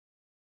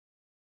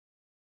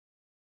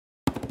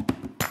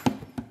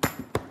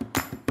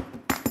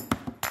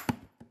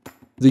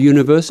The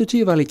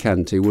University of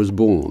Alicante was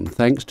born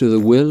thanks to the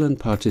will and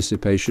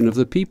participation of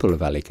the people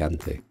of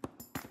Alicante.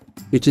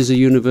 It is a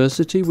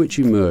university which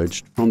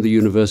emerged from the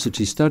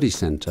University Study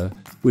Centre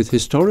with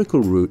historical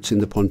roots in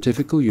the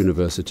Pontifical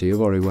University of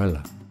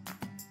Orihuela.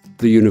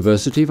 The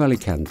University of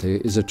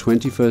Alicante is a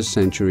 21st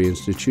century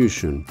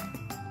institution,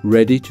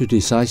 ready to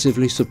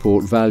decisively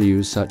support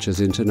values such as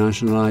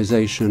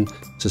internationalization,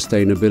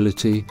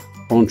 sustainability,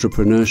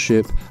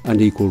 entrepreneurship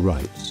and equal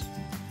rights.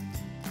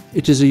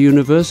 It is a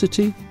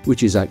university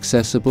which is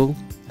accessible,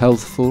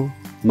 healthful,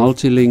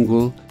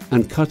 multilingual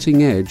and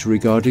cutting-edge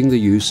regarding the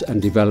use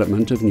and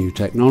development of new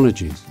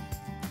technologies.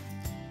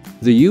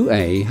 The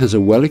UA has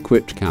a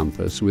well-equipped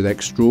campus with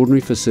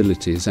extraordinary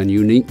facilities and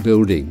unique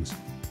buildings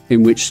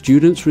in which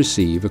students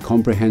receive a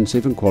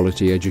comprehensive and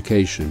quality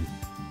education.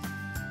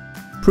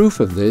 Proof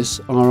of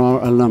this are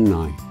our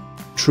alumni,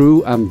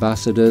 true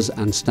ambassadors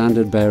and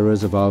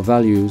standard-bearers of our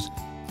values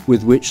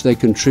with which they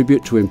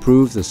contribute to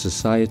improve the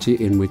society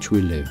in which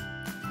we live.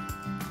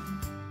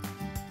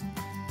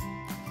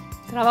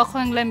 Trabajo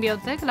en Glen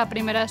Biotech, la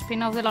primera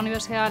spin-off de la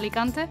Universidad de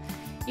Alicante,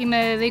 y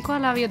me dedico a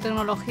la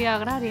biotecnología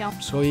agraria.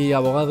 Soy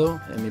abogado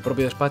en mi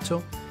propio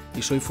despacho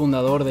y soy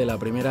fundador de la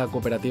primera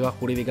cooperativa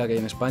jurídica que hay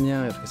en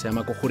España, que se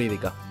llama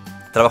Cojurídica.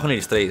 Trabajo en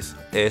Illustrace.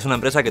 Es una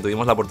empresa que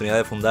tuvimos la oportunidad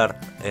de fundar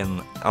en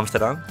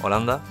Ámsterdam,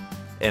 Holanda,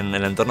 en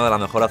el entorno de la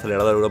mejor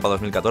aceleradora de Europa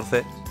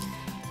 2014.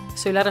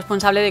 Soy la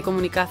responsable de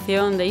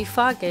comunicación de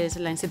IFA, que es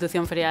la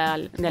institución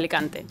ferial de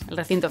Alicante, el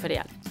recinto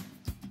ferial.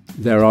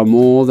 There are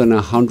more than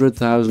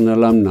 100,000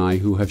 alumni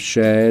who have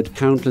shared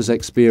countless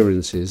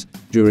experiences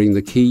during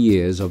the key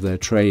years of their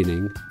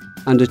training,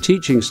 and a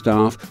teaching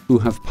staff who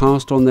have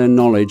passed on their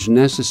knowledge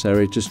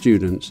necessary to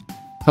students,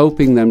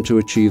 helping them to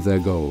achieve their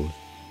goals.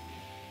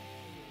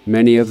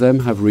 Many of them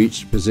have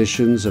reached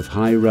positions of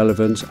high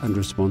relevance and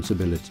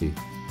responsibility.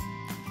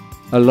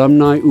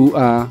 Alumni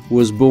UA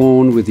was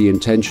born with the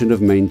intention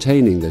of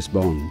maintaining this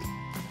bond.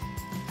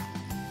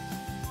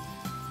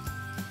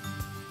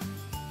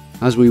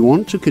 As we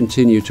want to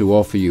continue to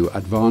offer you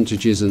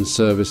advantages and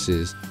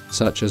services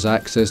such as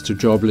access to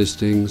job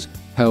listings,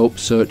 help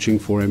searching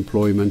for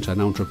employment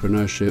and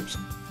entrepreneurships,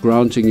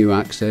 granting you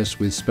access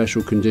with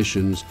special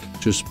conditions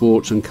to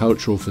sports and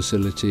cultural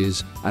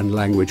facilities and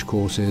language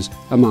courses,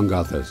 among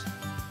others.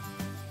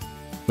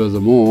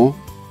 Furthermore,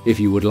 if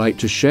you would like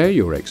to share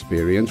your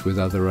experience with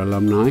other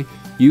alumni,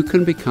 you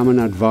can become an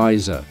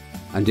advisor,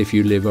 and if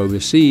you live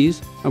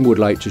overseas and would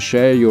like to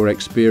share your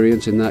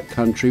experience in that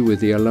country with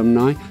the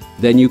alumni,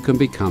 then you can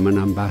become an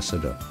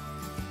ambassador.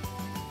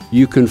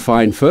 You can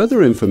find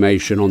further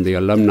information on the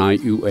Alumni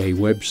UA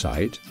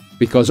website,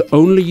 because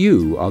only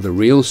you are the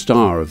real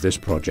star of this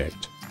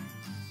project.